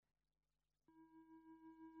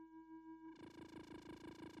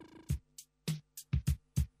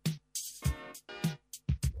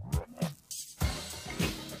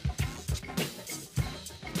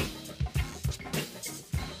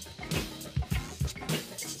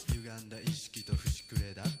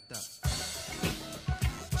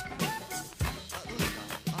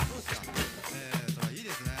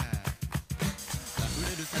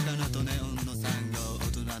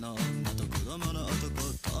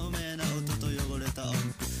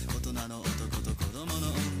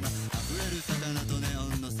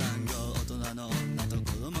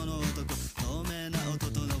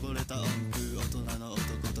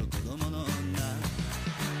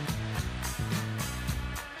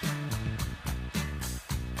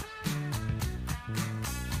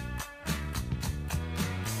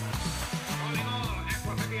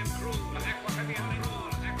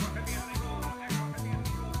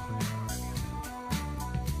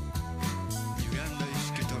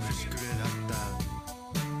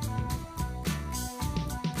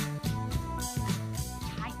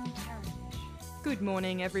Good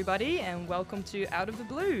morning, everybody, and welcome to Out of the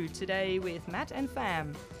Blue, today with Matt and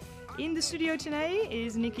Fam. In the studio today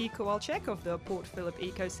is Nikki Kowalczyk of the Port Phillip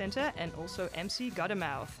Eco Centre and also MC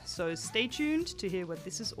Guttermouth. So stay tuned to hear what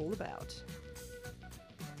this is all about.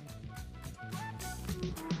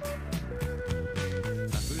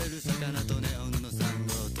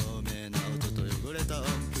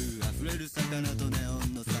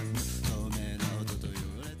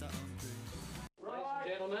 Right,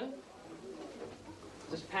 gentlemen,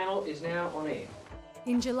 this panel is now on air.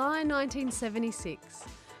 In July 1976,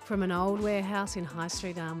 from an old warehouse in High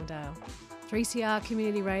Street, Armidale, 3CR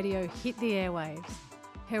Community Radio hit the airwaves,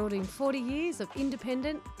 heralding 40 years of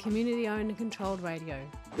independent, community-owned and controlled radio.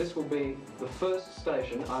 This will be the first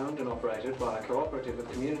station owned and operated by a cooperative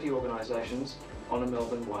of community organisations on a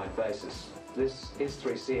Melbourne-wide basis. This is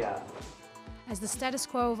 3CR. As the status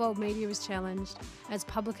quo of old media is challenged, as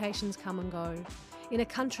publications come and go, in a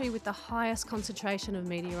country with the highest concentration of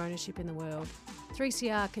media ownership in the world,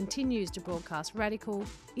 3CR continues to broadcast radical,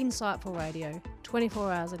 insightful radio 24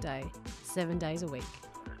 hours a day, 7 days a week.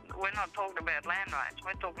 We're not talking about land rights,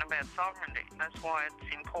 we're talking about sovereignty. That's why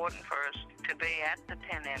it's important for us to be at the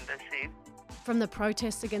 10 Embassy. From the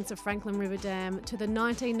protests against the Franklin River Dam to the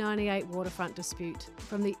 1998 waterfront dispute,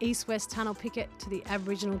 from the East-West Tunnel picket to the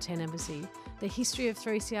Aboriginal 10 Embassy, the history of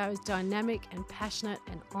 3CR is dynamic and passionate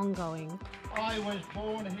and ongoing. I was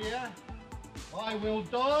born here. I will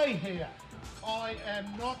die here. I am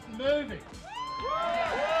not moving.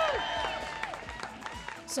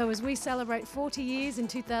 So as we celebrate 40 years in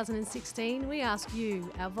 2016, we ask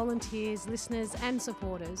you, our volunteers, listeners and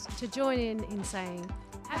supporters, to join in saying,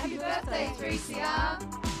 Happy birthday,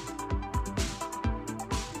 3CR!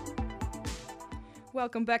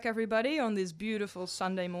 Welcome back, everybody, on this beautiful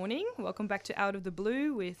Sunday morning. Welcome back to Out of the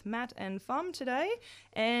Blue with Matt and Fum today.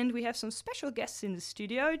 And we have some special guests in the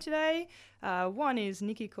studio today. One is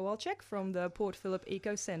Nikki Kowalczyk from the Port Phillip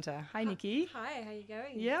Eco Centre. Hi, Nikki. Hi, how you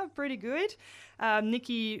going? Yeah, pretty good.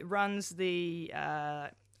 Nikki runs the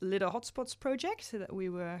Litter Hotspots project that we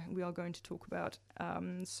are going to talk about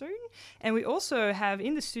soon. And we also have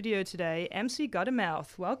in the studio today MC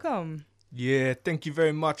Guttermouth. Welcome. Yeah, thank you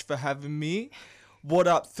very much for having me. What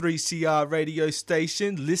up, 3CR radio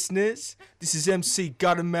station listeners? This is MC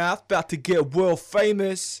Guttermouth, about to get world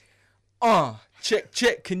famous.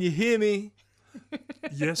 Check, can you hear me?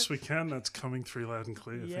 Yes, we can. That's coming through loud and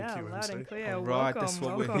clear. Yeah, Thank you, loud MC. and clear. All right, welcome, that's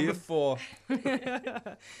what welcome. we're here for.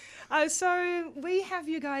 So we have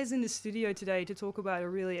you guys in the studio today to talk about a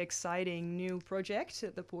really exciting new project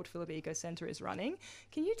that the Port Phillip Eco Centre is running.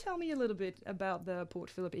 Can you tell me a little bit about the Port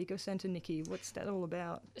Phillip Eco Centre, Nikki? What's that all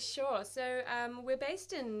about? Sure. So we're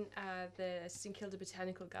based in the St Kilda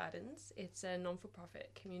Botanical Gardens. It's a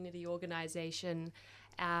non-for-profit community organisation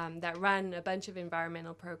that run a bunch of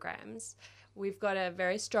environmental programs. We've got a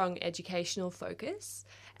very strong educational focus,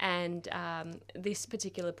 and this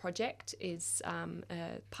particular project is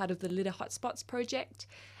part of the Litter Hotspots project,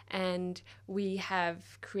 and we have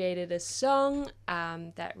created a song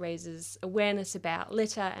that raises awareness about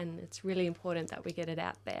litter, and it's really important that we get it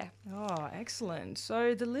out there. Oh, excellent.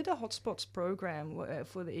 So the Litter Hotspots program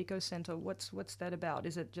for the Eco Centre, what's that about?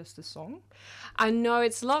 Is it just a song? I know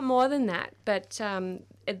it's a lot more than that, but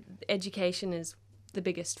education is the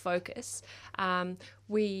biggest focus.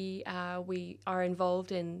 We are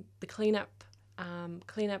involved in the cleanup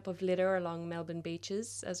of litter along Melbourne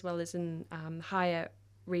beaches, as well as in higher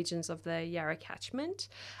regions of the Yarra catchment.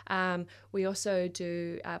 We also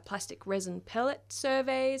do plastic resin pellet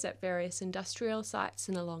surveys at various industrial sites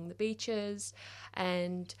and along the beaches,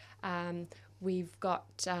 and we've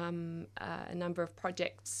got a number of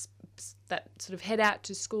projects that sort of head out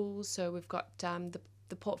to schools. So we've got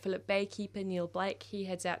the Port Phillip Baykeeper, Neil Blake. He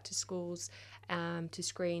heads out to schools to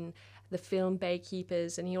screen the film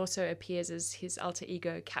Baykeepers, and he also appears as his alter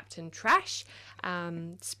ego Captain Trash,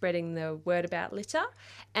 spreading the word about litter.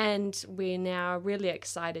 And we're now really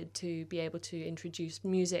excited to be able to introduce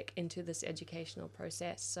music into this educational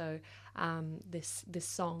process. So this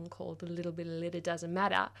song called A Little Bit of Litter Doesn't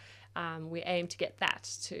Matter, we aim to get that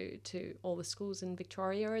to all the schools in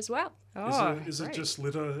Victoria as well. Oh, is it just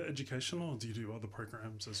litter educational, or do you do other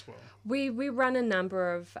programs as well? We run a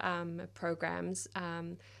number of programs.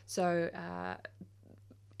 So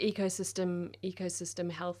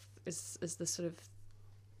ecosystem health is the sort of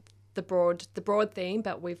the broad theme,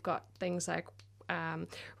 but we've got things like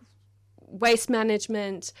waste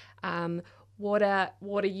management, water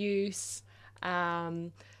use,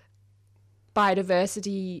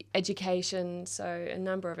 biodiversity education, so a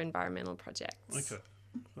number of environmental projects. Okay.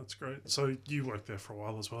 That's great. So you worked there for a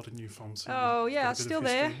while as well, didn't you, Fom? So Oh you've yeah, got a bit still of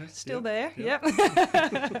there, history still Yeah.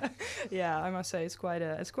 there. Yep. Yeah, I must say it's quite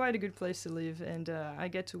a good place to live, and I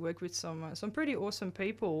get to work with some pretty awesome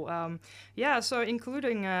people. Yeah, so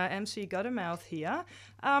including MC Guttermouth here.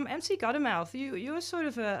 MC Guttermouth, you're sort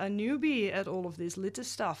of a newbie at all of this litter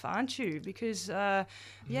stuff, aren't you? Because I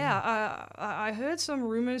heard some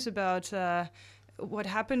rumors about what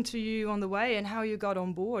happened to you on the way and how you got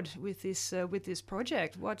on board with this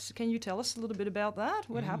project. What can you tell us a little bit about that?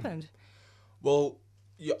 What happened? Well,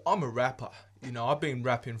 yeah, I'm a rapper. You know, I've been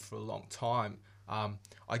rapping for a long time.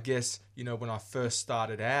 I guess, you know, when I first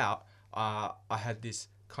started out, I had this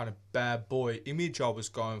kind of bad boy image I was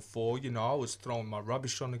going for. You know, I was throwing my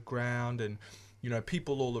rubbish on the ground, and you know,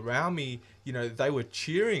 people all around me, you know, they were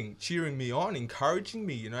cheering me on, encouraging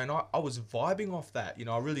me, you know, and I was vibing off that. You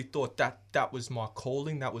know, I really thought that was my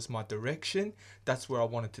calling, that was my direction, that's where I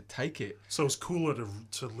wanted to take it. So it was cooler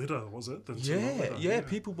to litter, was it? Than to not litter? Yeah,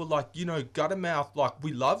 people were like, you know, Guttermouth, like,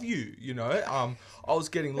 we love you, you know. I was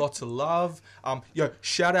getting lots of love.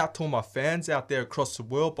 Shout out to all my fans out there across the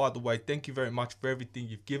world, by the way. Thank you very much for everything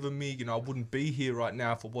you've given me. You know, I wouldn't be here right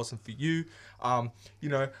now if it wasn't for you. You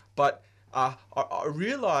know, but I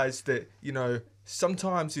realized that, you know,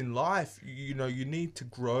 sometimes in life, you know, you need to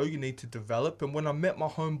grow, you need to develop. And when I met my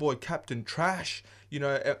homeboy Captain Trash, you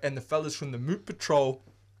know, and the fellas from the Moot Patrol,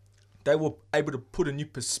 they were able to put a new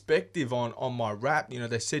perspective on my rap. You know,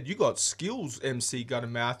 they said, you got skills, MC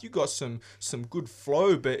Guttermouth, you got some good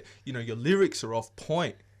flow, but, you know, your lyrics are off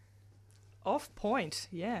point. Off point,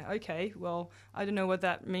 yeah, okay. Well, I don't know what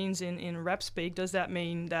that means in rap speak. Does that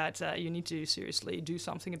mean that you need to seriously do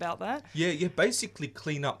something about that? Yeah, basically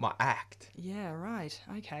clean up my act. Yeah, right,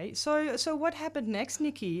 okay. So what happened next,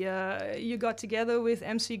 Nikki? You got together with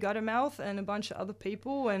MC Guttermouth and a bunch of other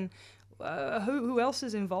people, and who else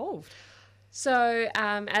is involved? So,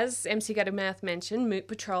 as MC Guttermouth mentioned, Moot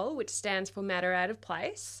Patrol, which stands for Matter Out of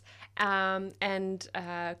Place, and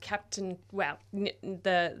Captain,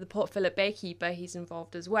 the Port Phillip Baykeeper, he's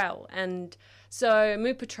involved as well. And so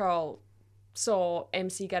Moot Patrol saw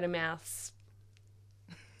MC Guttermouth's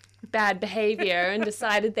bad behaviour and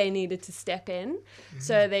decided they needed to step in.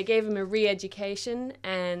 So they gave him a re-education,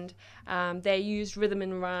 and they used rhythm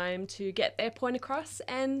and rhyme to get their point across,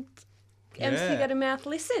 and MC Guttermouth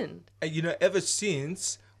listened. And, you know, ever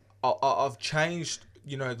since I've changed,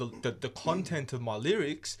 you know, the content of my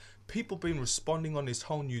lyrics, people been responding on this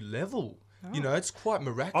whole new level. You know, it's quite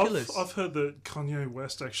miraculous. I've heard that Kanye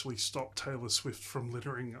West actually stopped Taylor Swift from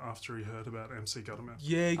littering after he heard about MC Guttermouth.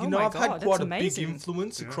 Yeah, you Oh know, my I've God, had quite that's a big amazing.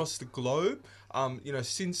 influence across the globe. You know,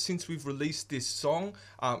 since we've released this song,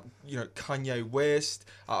 you know, Kanye West,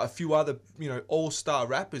 a few other, you know, all-star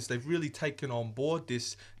rappers, they've really taken on board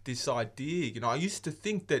this idea. You know, I used to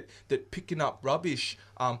think that picking up rubbish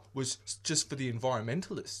was just for the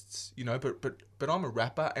environmentalists, you know, but I'm a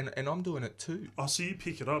rapper and I'm doing it too. Oh, so you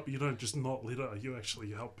pick it up, you don't just not litter, you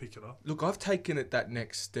actually help pick it up. Look, I've taken it that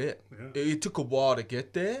next step. Yeah. It took a while to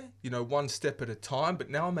get there, you know, one step at a time, but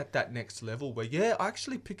now I'm at that next level where, I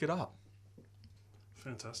actually pick it up.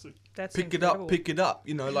 Fantastic. That's Pick incredible. it up,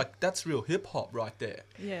 you know, like that's real hip-hop right there.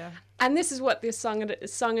 Yeah. And this is what this song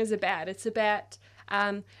is about. It's about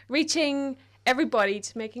reaching everybody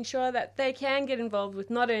to making sure that they can get involved with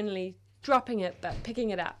not only dropping it, but picking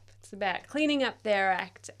it up. It's about cleaning up their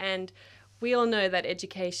act, and we all know that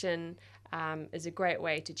education is a great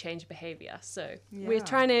way to change behaviour. So we're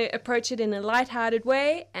trying to approach it in a light-hearted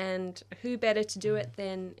way, and who better to do it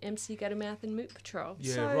than MC Guttermouth and Moot Patrol.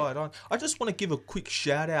 Yeah, right on. I just want to give a quick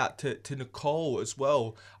shout out to Nicole as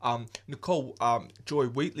well. Nicole Joy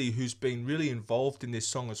Wheatley, who's been really involved in this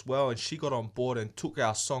song as well, and she got on board and took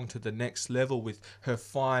our song to the next level with her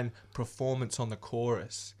fine performance on the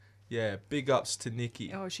chorus. Yeah, big ups to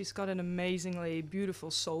Nikki. Oh, she's got an amazingly beautiful,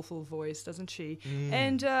 soulful voice, doesn't she?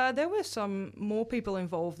 And there were some more people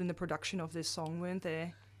involved in the production of this song, weren't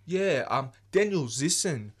there? Yeah, Daniel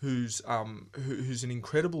Zisson, who's an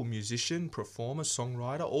incredible musician, performer,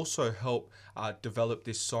 songwriter, also helped develop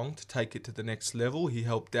this song to take it to the next level. He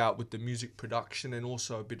helped out with the music production and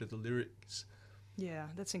also a bit of the lyrics. Yeah,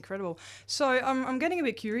 that's incredible. So I'm getting a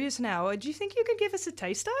bit curious now. Do you think you could give us a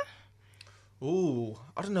taster? Ooh,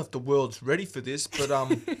 I don't know if the world's ready for this, but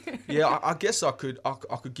yeah, I guess I could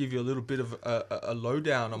give you a little bit of a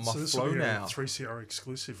lowdown on my this flow will be now. a 3CR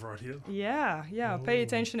exclusive right here. Yeah. Pay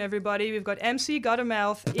attention, everybody. We've got MC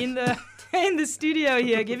Guttermouth in the in the studio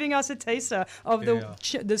here, giving us a taster of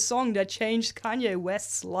the song that changed Kanye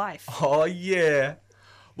West's life. Oh yeah.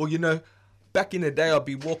 Well, you know, back in the day, I'd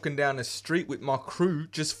be walking down the street with my crew,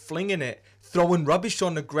 just flinging it, Throwing rubbish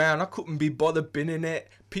on the ground, I couldn't be bothered binning it.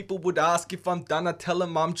 People would ask if I'm done, I tell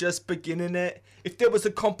them I'm just beginning it. If there was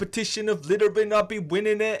a competition of littering, I'd be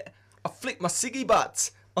winning it. I flick my ciggy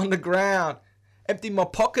butts on the ground, empty my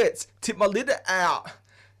pockets, tip my litter out.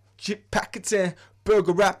 Chip packets and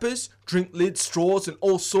burger wrappers, drink lids, straws and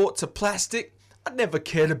all sorts of plastic. I never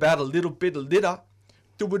cared about a little bit of litter.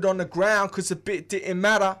 Threw it on the ground cause a bit didn't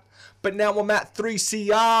matter. But now I'm at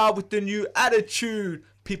 3CR with the new attitude.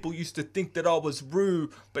 People used to think that I was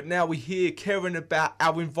rude, but now we're here caring about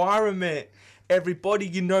our environment. Everybody,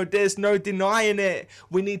 you know, there's no denying it.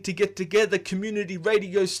 We need to get together, community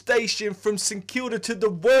radio station from St Kilda to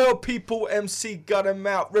the world. People, MC Gut 'em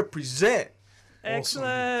Out, represent.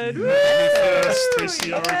 Excellent. Awesome. Woo! First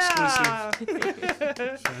 3CR Yeah.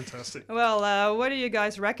 exclusive. Fantastic. Well, what do you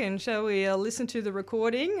guys reckon? Shall we listen to the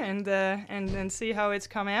recording and see how it's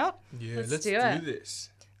come out? Yeah, Let's let's do do it.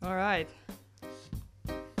 this. All right.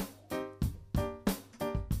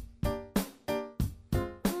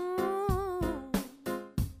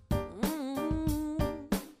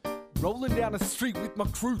 Rolling down the street with my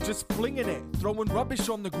crew, just flinging it. Throwing rubbish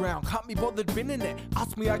on the ground, can't be bothered binning it.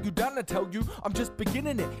 Ask me how you done, I tell you, I'm just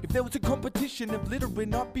beginning it. If there was a competition of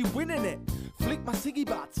littering, I'd be winning it. Flick my ciggy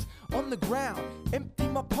butts on the ground, empty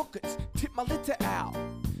my pockets, tip my litter out.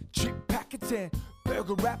 Chip packets and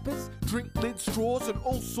burger wrappers, drink lids, straws and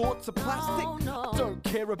all sorts of plastic. I don't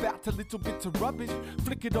care about the little bits of rubbish.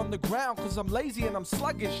 Flick it on the ground cause I'm lazy and I'm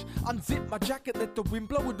sluggish. Unzip my jacket, let the wind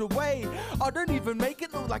blow it away. I don't even make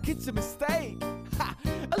it look like it's a mistake. Ha!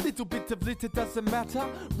 A little bit of litter doesn't matter.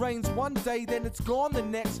 Rains one day, then it's gone the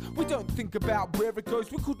next. We don't think about where it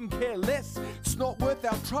goes, we couldn't care less. It's not worth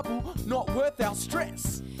our trouble, not worth our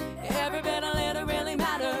stress. Every bit of litter really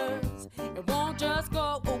matters. It won't just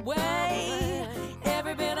go away.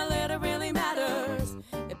 Every bit of litter really matters.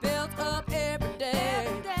 It builds up every day.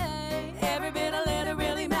 Every bit of litter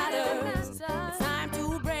really matters. It's time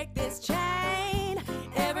to break this chain.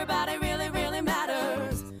 Everybody really, really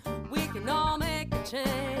matters. We can all make a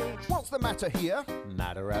change. What's the matter here?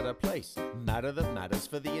 Matter at a place. Matter that matters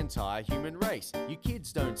for the entire human race. You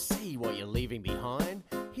kids don't see what you're leaving behind.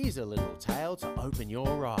 Here's a little tale to open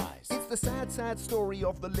your eyes. It's the sad, sad story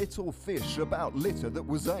of the little fish about litter that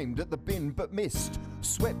was aimed at the bin but missed.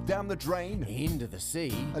 Swept down the drain Into the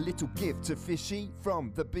sea. A little gift to Fishy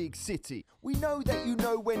from the big city. We know that you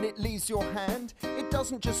know when it leaves your hand, it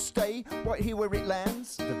doesn't just stay right here where it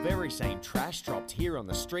lands. The very same trash dropped here on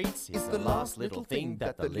the streets is the last little thing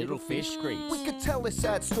that the little fish greets. We could tell this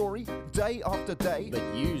sad story day after day,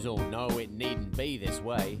 But yous all know it needn't be this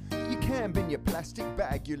way. you can bin your plastic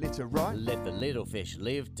bag, you litter, right? Let the little fish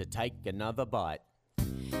live to take another bite.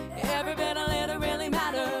 Every bit of litter really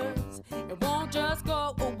matters. It won't just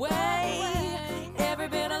go away. Every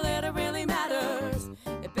bit of litter really matters.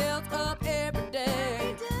 It builds up every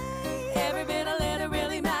day. Every bit of litter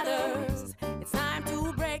really matters. It's time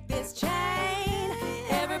to break this chain.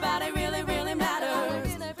 Everybody really, really matters.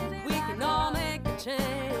 We can all make a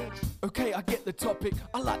change. Okay, I get the topic,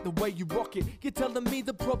 I like the way you rock it. You're telling me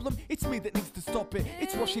the problem, it's me that needs to stop it.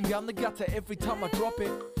 It's washing down the gutter every time I drop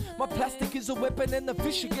it. My plastic is a weapon and the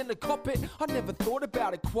fish are gonna cop it. I never thought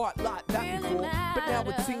about it quite like that before, but now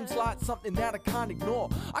it seems like something that I can't ignore.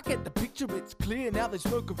 I get the picture, it's clear, now there's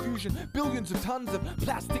no confusion. Billions of tons of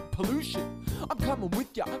plastic pollution. I'm coming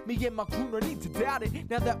with ya, me and my crew, no need to doubt it.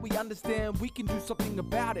 Now that we understand we can do something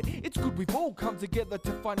about it. It's good we've all come together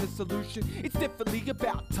to find a solution. It's definitely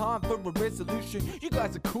about time for a resolution. You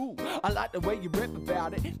guys are cool, I like the way you rap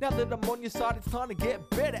about it. Now that I'm on your side, it's time to get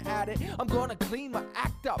better at it. I'm gonna clean my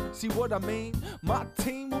act up, see what I mean? My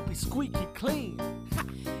team will be squeaky clean. Ha!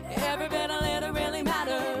 Every bit of litter really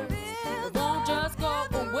matters. It won't just go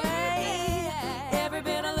away. Every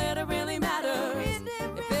bit of litter really matters.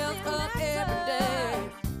 It builds up every day.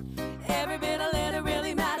 Every bit of litter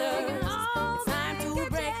really matters. It's time to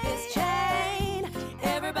break this chain.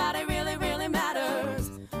 Everybody really, really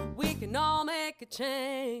matters. We can all make a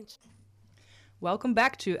change. Welcome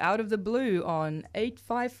back to Out of the Blue on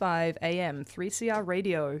 855 AM 3CR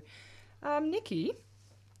Radio. Nikki,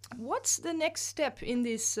 what's the next step in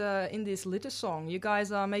this litter song? You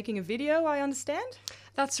guys are making a video, I understand?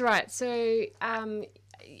 That's right. So, as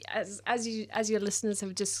your listeners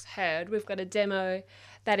have just heard, we've got a demo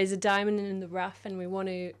that is a diamond in the rough, and we want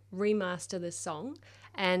to remaster this song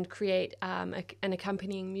and create an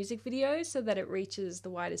accompanying music video so that it reaches the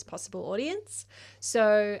widest possible audience.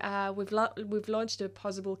 So we've launched a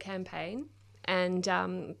Possible campaign, and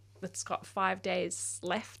it's got 5 days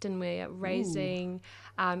left, and we're raising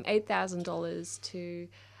 $8,000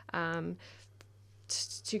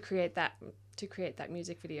 to create that, to create that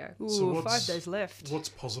music video. Ooh, 5 days left. What's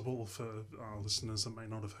possible for listeners that may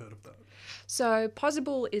not have heard of that? So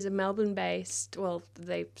Possible is a Melbourne-based, well,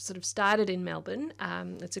 they sort of started in Melbourne.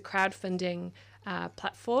 It's a crowdfunding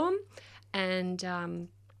platform, and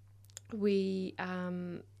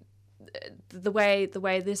the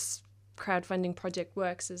way this crowdfunding project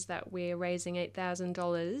works is that we're raising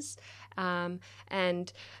 $8,000,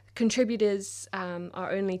 and contributors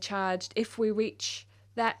are only charged if we reach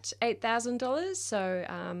that $8,000.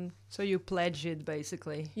 So you pledge it,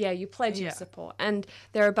 basically. Yeah, you pledge your support, and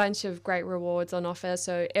there are a bunch of great rewards on offer.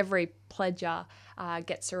 So every pledger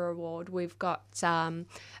gets a reward. We've got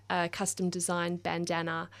a custom designed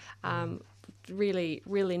bandana, really,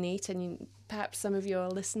 really neat, and perhaps some of your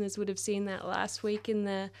listeners would have seen that last week in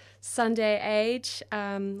the Sunday Age,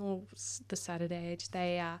 or the Saturday Age.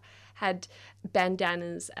 They had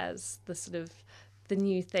bandanas as the sort of the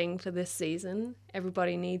new thing for this season.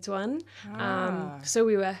 Everybody needs one. So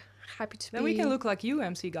we were happy to Then we can look like you,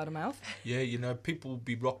 MC Guttermouth. Yeah, you know, people will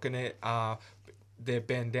be rocking it, their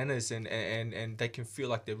bandanas, and they can feel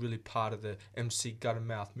like they're really part of the MC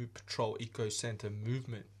Guttermouth Mood Patrol Eco Centre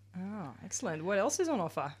movement. Oh, excellent. What else is on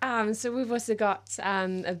offer? So we've also got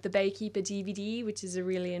the Baykeeper DVD, which is a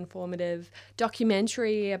really informative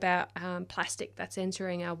documentary about plastic that's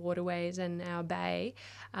entering our waterways and our bay.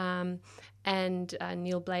 And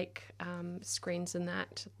Neil Blake screens in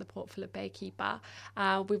that, the Port Phillip Baykeeper.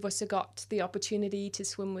 We've also got the opportunity to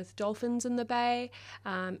swim with dolphins in the bay,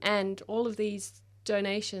 and all of these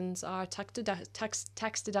donations are tax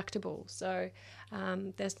deductible, so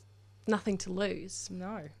there's nothing to lose.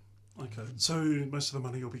 No. Okay, so most of the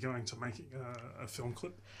money will be going to making a film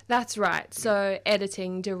clip? That's right. So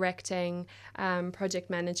editing, directing, project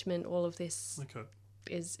management, all of this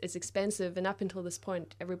is expensive. And up until this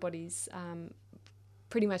point, everybody's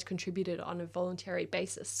pretty much contributed on a voluntary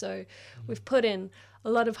basis. So we've put in a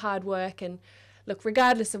lot of hard work, and look,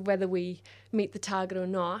 regardless of whether we meet the target or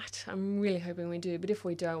not, I'm really hoping we do, but if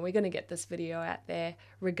we don't, we're going to get this video out there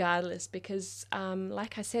regardless, because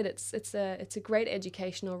like I said, it's a great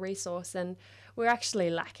educational resource, and we're actually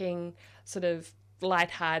lacking sort of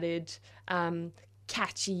lighthearted,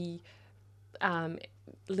 catchy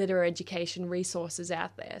litter education resources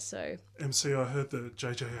out there. So MC, I heard that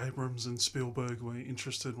J.J. Abrams and Spielberg were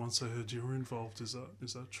interested once they heard you were involved. Is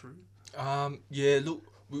that true? Yeah, look,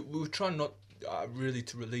 we were trying not really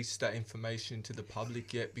to release that information to the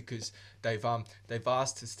public yet, because they've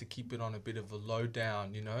asked us to keep it on a bit of a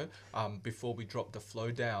lowdown, you know, before we drop the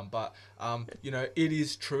flow down. But you know, it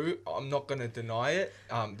is true. I'm not going to deny it.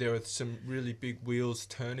 There are some really big wheels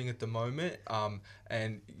turning at the moment,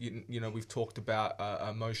 and you know, we've talked about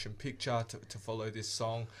a motion picture to follow this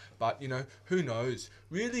song. But you know, who knows?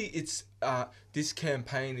 Really, it's this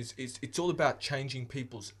campaign it's all about changing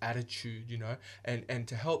people's attitude, you know, and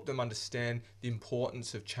to help them understand the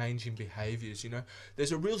importance of changing behaviours. You know,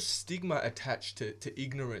 there's a real stigma attached to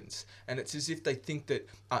ignorance, and it's as if they think that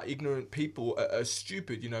ignorant people are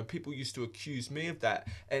stupid. You know, people used to accuse me of that,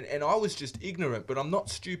 and I was just ignorant, but I'm not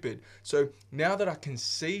stupid. So now that I can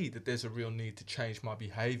see that there's a real need to change my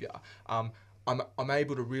behaviour, I'm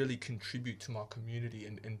able to really contribute to my community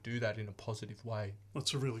and do that in a positive way.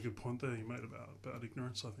 That's a really good point there you made about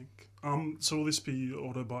ignorance, I think. So will this be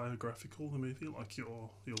autobiographical, the movie, like your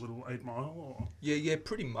little 8 Mile? Or? Yeah,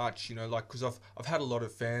 pretty much. You know, like, because I've had a lot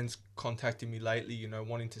of fans contacting me lately, you know,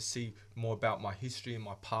 wanting to see more about my history and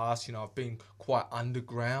my past. You know, I've been quite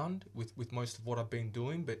underground with most of what I've been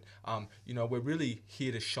doing, but you know, we're really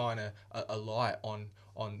here to shine a light on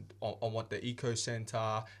what the Eco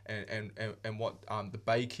Centre and what the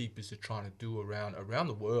Baykeepers are trying to do around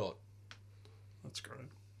the world. That's great.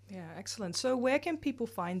 Yeah, excellent. So where can people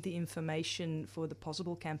find the information for the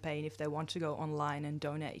Possible campaign if they want to go online and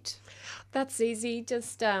donate? That's easy.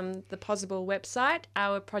 Just the Possible website.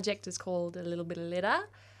 Our project is called A Little Bit of Litter.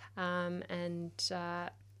 And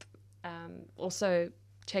also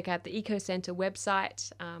check out the Eco Centre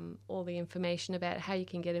website. All the information about how you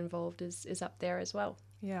can get involved is up there as well.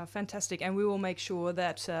 Yeah, fantastic. And we will make sure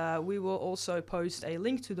that we will also post a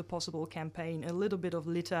link to the Possible campaign, A Little Bit of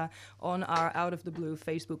Litter, on our Out of the Blue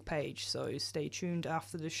Facebook page. So stay tuned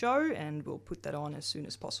after the show, and we'll put that on as soon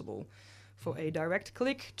as possible for a direct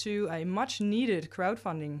click to a much needed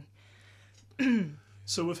crowdfunding.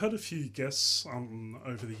 So we've had a few guests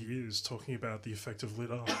over the years talking about the effect of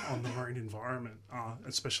litter on the marine environment,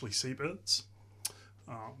 especially seabirds.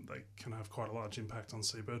 they can have quite a large impact on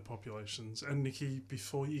seabird populations. And Nikki,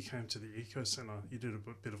 before you came to the Eco Centre, you did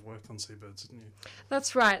a bit of work on seabirds, didn't you?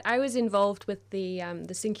 That's right. I was involved with the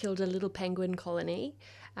St Kilda Little Penguin Colony.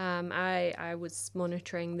 I was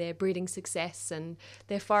monitoring their breeding success and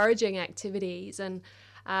their foraging activities, and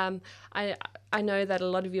I know that a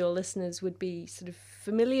lot of your listeners would be sort of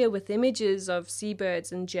familiar with images of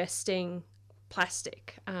seabirds ingesting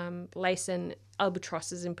plastic. Laysan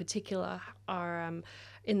albatrosses in particular are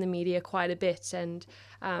in the media quite a bit, and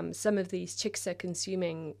some of these chicks are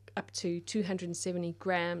consuming up to 270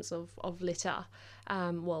 grams of litter.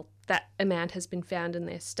 Well, that amount has been found in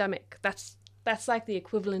their stomach. That's like the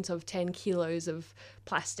equivalent of 10 kilos of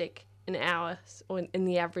plastic an hour, or in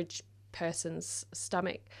the average person's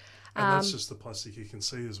stomach. And that's just the plastic you can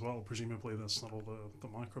see as well. Presumably that's not all the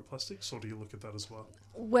microplastics, or do you look at that as well?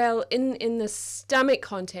 Well, in the stomach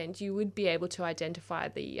content, you would be able to identify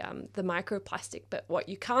the microplastic, but what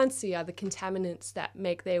you can't see are the contaminants that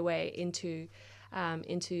make their way into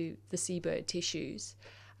the seabird tissues.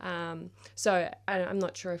 So I'm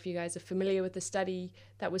not sure if you guys are familiar with the study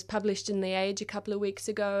that was published in The Age a couple of weeks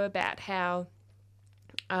ago about how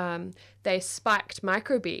they spiked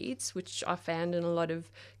microbeads, which are found in a lot of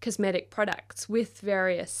cosmetic products, with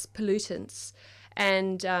various pollutants,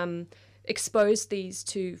 and exposed these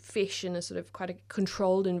to fish in a sort of quite a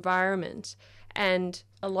controlled environment. And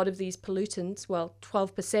a lot of these pollutants, well,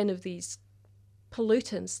 12% of these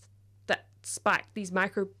pollutants that spiked, these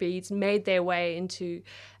microbeads, made their way into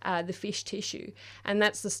the fish tissue. And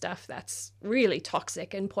that's the stuff that's really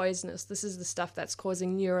toxic and poisonous. This is the stuff that's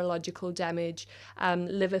causing neurological damage,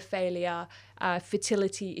 liver failure,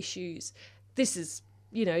 fertility issues. This is,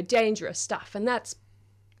 dangerous stuff. And that's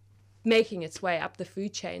making its way up the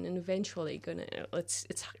food chain, and eventually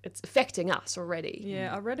it's affecting us already.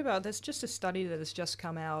 Yeah, I read about, there's just a study that has just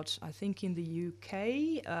come out, I think in the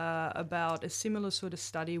UK, about a similar sort of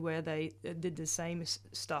study where they did the same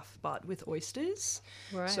stuff but with oysters.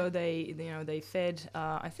 Right. So they fed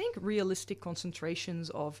I think realistic concentrations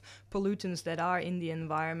of pollutants that are in the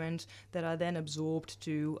environment that are then absorbed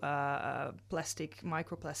to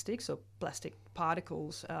microplastics, or plastic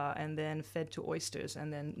particles, and then fed to oysters,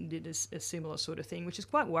 and then did a similar sort of thing, which is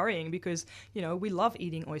quite worrying because we love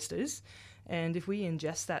eating oysters, and if we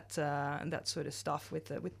ingest that sort of stuff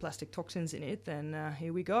with plastic toxins in it, then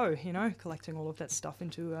here we go, collecting all of that stuff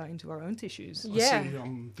into our own tissues. Yeah. I see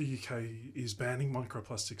the UK is banning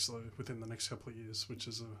microplastics though within the next couple of years, which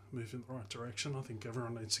is a move in the right direction. I think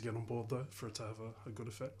everyone needs to get on board though for it to have a good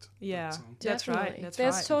effect. Yeah, But, that's right.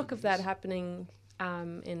 There's talk of that happening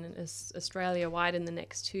in Australia-wide in the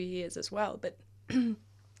next 2 years as well, but it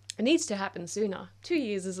needs to happen sooner. 2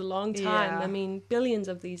 years is a long time. Yeah. I mean, billions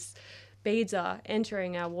of these beads are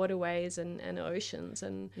entering our waterways and oceans,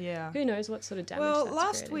 and who knows what sort of damage Well, that's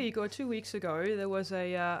last creating. week or 2 weeks ago, there was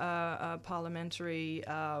a parliamentary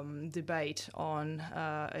debate on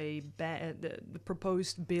the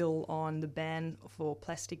proposed bill on the ban for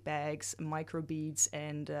plastic bags, microbeads,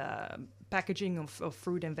 and packaging of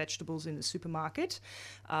fruit and vegetables in the supermarket.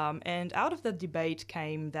 And out of that debate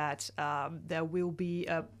came that there will be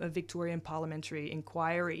a Victorian parliamentary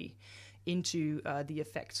inquiry into the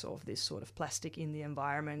effects of this sort of plastic in the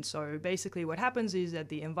environment. So basically what happens is that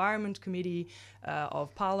the Environment Committee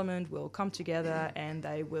of Parliament will come together and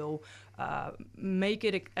they will make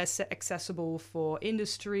it accessible for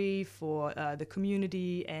industry, for the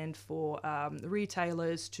community, and for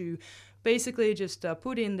retailers to basically just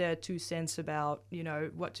put in their 2 cents about,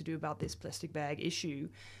 what to do about this plastic bag issue.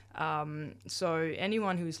 So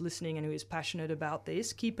anyone who is listening and who is passionate about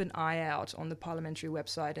this, keep an eye out on the parliamentary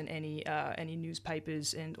website and any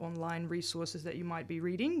newspapers and online resources that you might be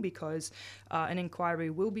reading, because an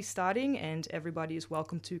inquiry will be starting and everybody is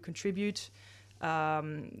welcome to contribute.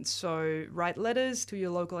 So write letters to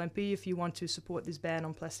your local MP if you want to support this ban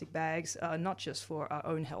on plastic bags, not just for our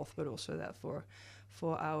own health, but also that for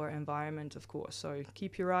our environment, of course. So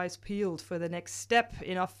keep your eyes peeled for the next step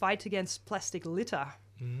in our fight against plastic litter.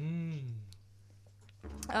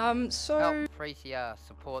 So help 3CR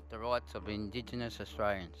support the rights of Indigenous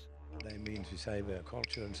Australians. They mean to save our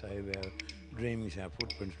culture and save our dreams, our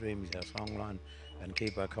footprints, dreams, our songline, and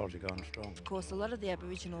keep our culture going strong. Of course, a lot of the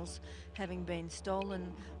Aboriginals, having been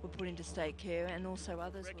stolen, were put into state care, and also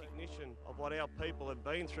others were. Recognition of what our people have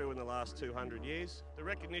been through in the last 200 years, the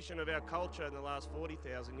recognition of our culture in the last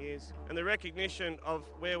 40,000 years, and the recognition of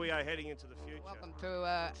where we are heading into the future. Welcome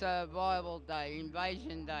to Survival Day,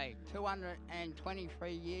 Invasion Day.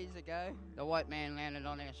 223 years ago, the white man landed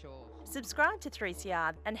on our shores. Subscribe to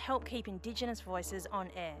 3CR and help keep Indigenous voices on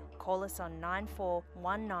air. Call us on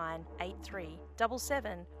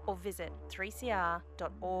 94198377 or visit 3cr.org.au.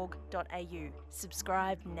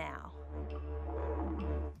 Subscribe now.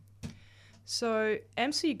 So,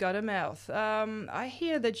 MC Guttermouth, I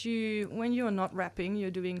hear that when you're not rapping,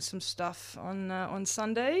 you're doing some stuff on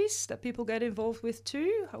Sundays that people get involved with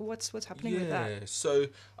too. What's happening with that? Yeah, so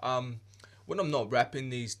when I'm not rapping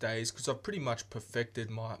these days, because I've pretty much perfected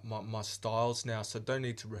my styles now, so I don't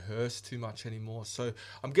need to rehearse too much anymore. So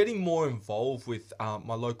I'm getting more involved with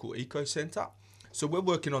my local eco centre. So we're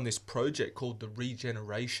working on this project called the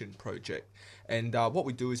Regeneration Project. And what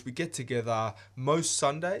we do is we get together most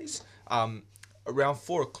Sundays around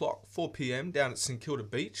 4 p.m. down at St Kilda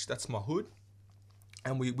Beach. That's my hood.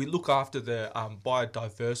 And we look after the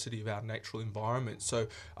biodiversity of our natural environment. So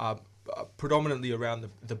predominantly around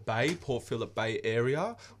the bay, Port Phillip Bay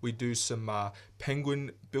area. We do some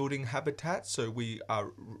penguin building habitat. So we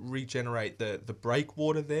regenerate the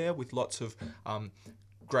breakwater there with lots of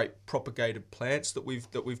great propagated plants that we've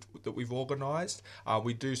organised.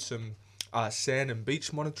 We do some sand and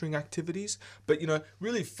beach monitoring activities, but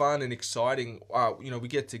really fun and exciting. We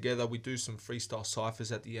get together, we do some freestyle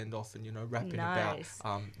ciphers at the end, often rapping Nice.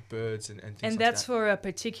 about birds and things And like that's that. for a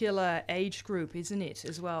particular age group, isn't it,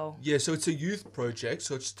 as well? Yeah, so it's a youth project,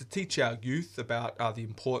 so it's to teach our youth about the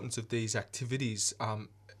importance of these activities.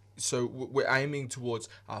 So we're aiming towards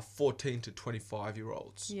 14 to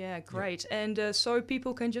 25-year-olds. Yeah, great. And so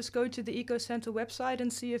people can just go to the Eco Centre website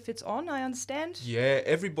and see if it's on, I understand? Yeah,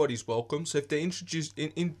 everybody's welcome. So if they're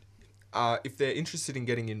if they're interested in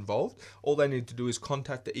getting involved, all they need to do is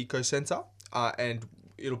contact the Eco Centre, and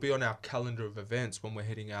it'll be on our calendar of events when we're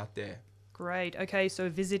heading out there. Great. Okay, so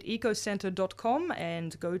visit ecocentre.com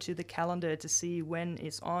and go to the calendar to see when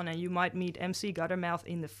it's on, and you might meet MC Guttermouth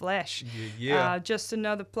in the flesh. Yeah. Just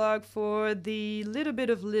another plug for the Little Bit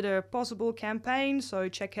of Litter Possible campaign. So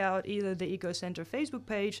check out either the Eco Centre Facebook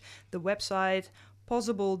page, the website,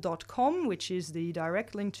 possible.com, which is the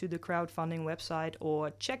direct link to the crowdfunding website, or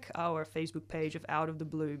check our Facebook page of Out of the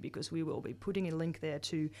Blue, because we will be putting a link there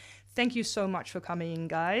too. Thank you so much for coming in,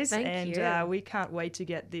 guys. Thank you. We can't wait to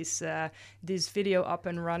get this video up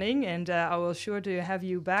and running, and I will sure to have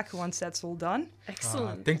you back once that's all done.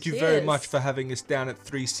 Excellent. Thank you very much for having us down at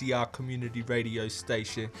 3CR Community Radio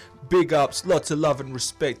Station. Big ups, lots of love and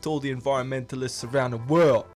respect to all the environmentalists around the world.